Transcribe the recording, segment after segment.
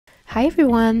Hi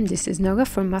everyone, this is Noga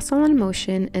from Muscle and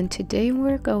Motion, and today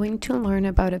we're going to learn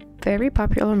about a very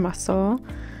popular muscle,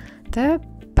 the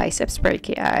biceps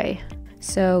brachii.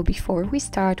 So before we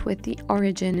start with the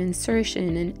origin,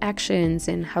 insertion, and actions,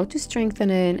 and how to strengthen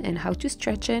it and how to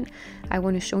stretch it, I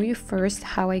want to show you first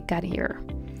how I got here.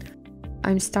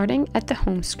 I'm starting at the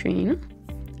home screen,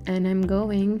 and I'm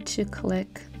going to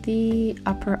click the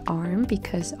upper arm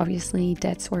because obviously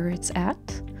that's where it's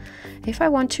at. If I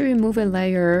want to remove a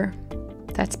layer,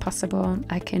 that's possible.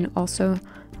 I can also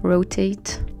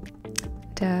rotate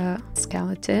the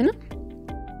skeleton.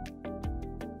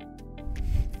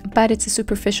 But it's a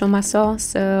superficial muscle,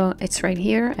 so it's right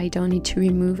here. I don't need to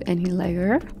remove any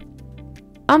layer.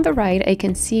 On the right, I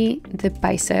can see the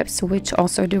biceps, which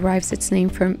also derives its name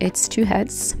from its two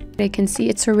heads. I can see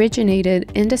it's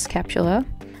originated in the scapula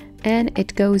and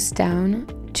it goes down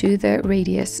to the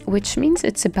radius, which means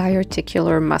it's a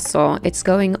biarticular muscle. It's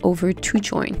going over two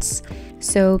joints.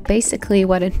 So basically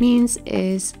what it means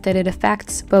is that it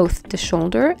affects both the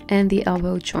shoulder and the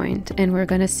elbow joint, and we're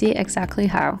going to see exactly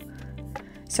how.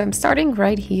 So I'm starting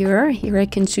right here. Here I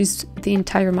can choose the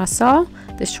entire muscle,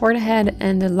 the short head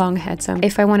and the long head. So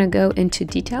if I want to go into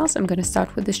details, I'm going to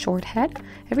start with the short head.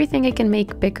 Everything I can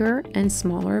make bigger and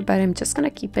smaller, but I'm just going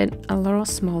to keep it a little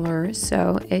smaller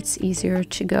so it's easier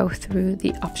to go through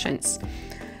the options.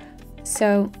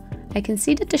 So I can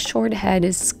see that the short head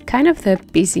is kind of the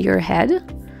busier head,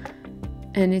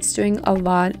 and it's doing a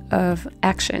lot of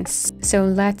actions. So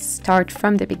let's start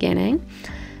from the beginning.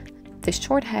 The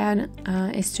short head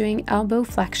is doing elbow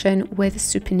flexion with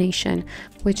supination,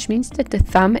 which means that the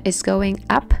thumb is going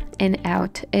up and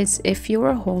out as if you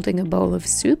were holding a bowl of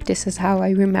soup. This is how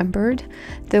I remembered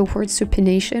the word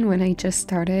supination when I just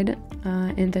started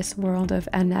in this world of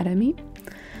anatomy.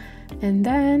 And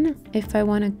then if I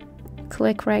want to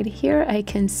click right here, I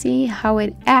can see how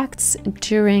it acts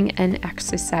during an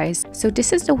exercise. So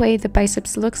this is the way the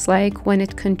biceps looks like when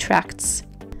it contracts.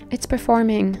 It's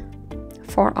performing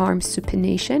forearm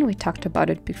supination, we talked about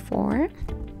it before.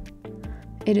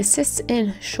 It assists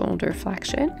in shoulder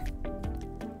flexion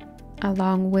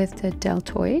along with the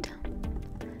deltoid.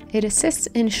 It assists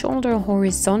in shoulder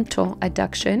horizontal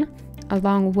adduction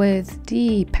along with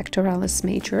the pectoralis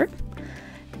major.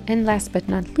 And last but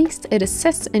not least, it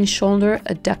assists in shoulder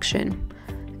adduction.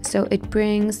 So it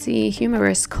brings the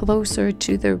humerus closer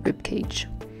to the rib cage.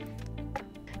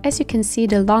 As you can see,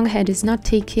 the long head is not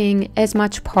taking as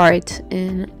much part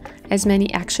in as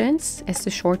many actions as the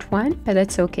short one, but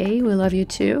that's okay, we love you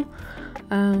too.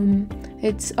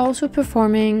 It's also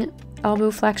performing elbow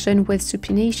flexion with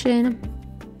supination.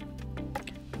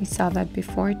 We saw that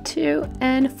before too,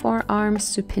 and forearm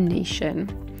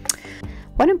supination.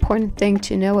 One important thing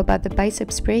to know about the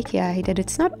biceps brachii that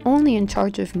it's not only in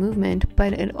charge of movement,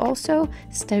 but it also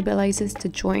stabilizes the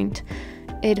joint.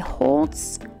 It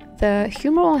holds the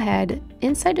humeral head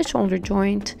inside the shoulder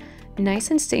joint,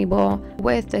 nice and stable,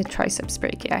 with the triceps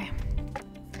brachii.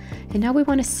 And now we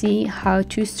want to see how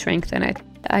to strengthen it.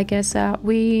 I guess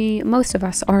most of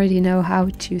us already know how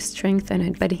to strengthen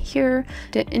it, but here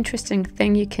the interesting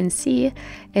thing you can see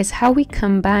is how we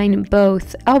combine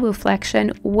both elbow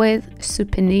flexion with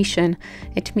supination.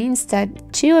 It means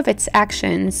that two of its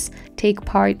actions take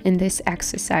part in this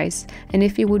exercise, and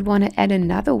if you would want to add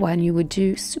another one, you would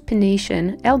do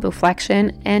supination, elbow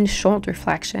flexion, and shoulder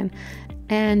flexion,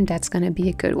 and that's going to be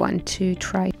a good one to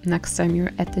try next time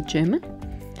you're at the gym.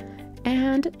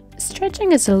 And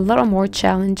stretching is a little more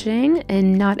challenging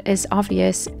and not as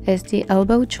obvious as the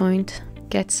elbow joint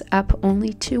gets up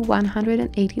only to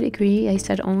 180 degrees. I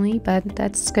said only, but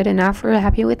that's good enough. We're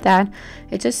happy with that.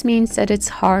 It just means that it's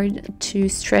hard to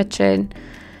stretch it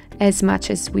as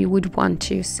much as we would want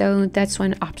to. So that's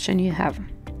one option you have.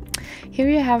 Here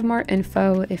you have more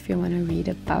info if you want to read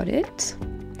about it.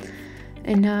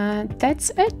 And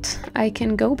that's it. I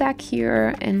can go back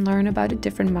here and learn about a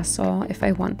different muscle if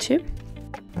I want to.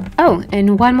 Oh,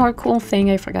 and one more cool thing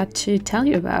I forgot to tell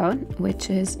you about, which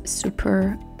is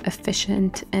super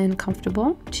efficient and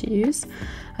comfortable to use.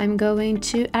 I'm going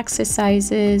to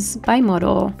exercises by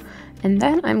model, and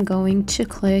then I'm going to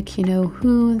click, you know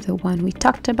who, the one we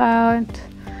talked about,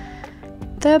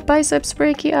 the biceps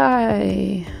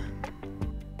brachii.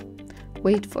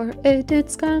 Wait for it,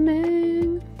 it's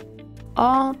coming.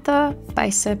 All the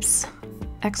biceps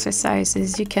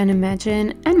exercises you can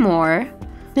imagine and more,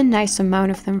 a nice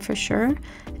amount of them for sure,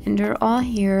 and they're all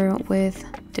here with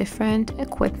different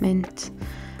equipment.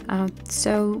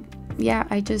 So yeah,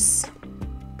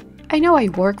 I know I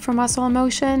work for Muscle and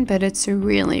Motion, but it's a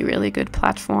really good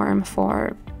platform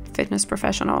for fitness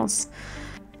professionals.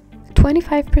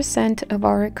 25% of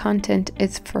our content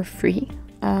is for free,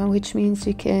 which means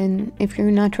you can, if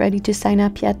you're not ready to sign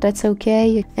up yet, that's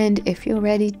okay. And if you're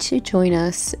ready to join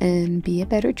us and be a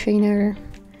better trainer,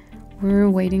 we're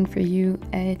waiting for you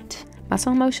at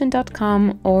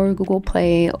musclemotion.com or Google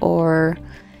Play or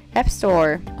App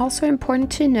Store. Also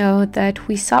important to know that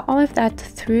we saw all of that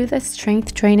through the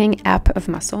strength training app of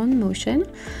Muscle in Motion.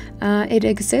 It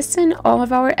exists in all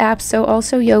of our apps, so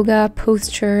also yoga,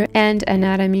 posture, and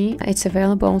anatomy. It's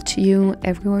available to you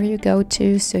everywhere you go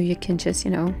to, so you can just,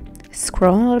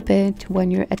 scroll a little bit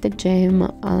when you're at the gym,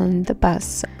 on the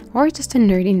bus, or just a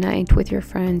nerdy night with your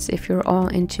friends if you're all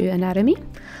into anatomy.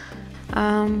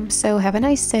 So have a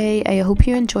nice day. I hope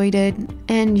you enjoyed it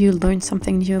and you learned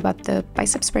something new about the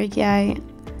biceps brachii.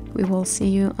 We will see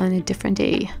you on a different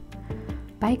day.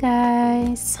 Bye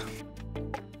guys.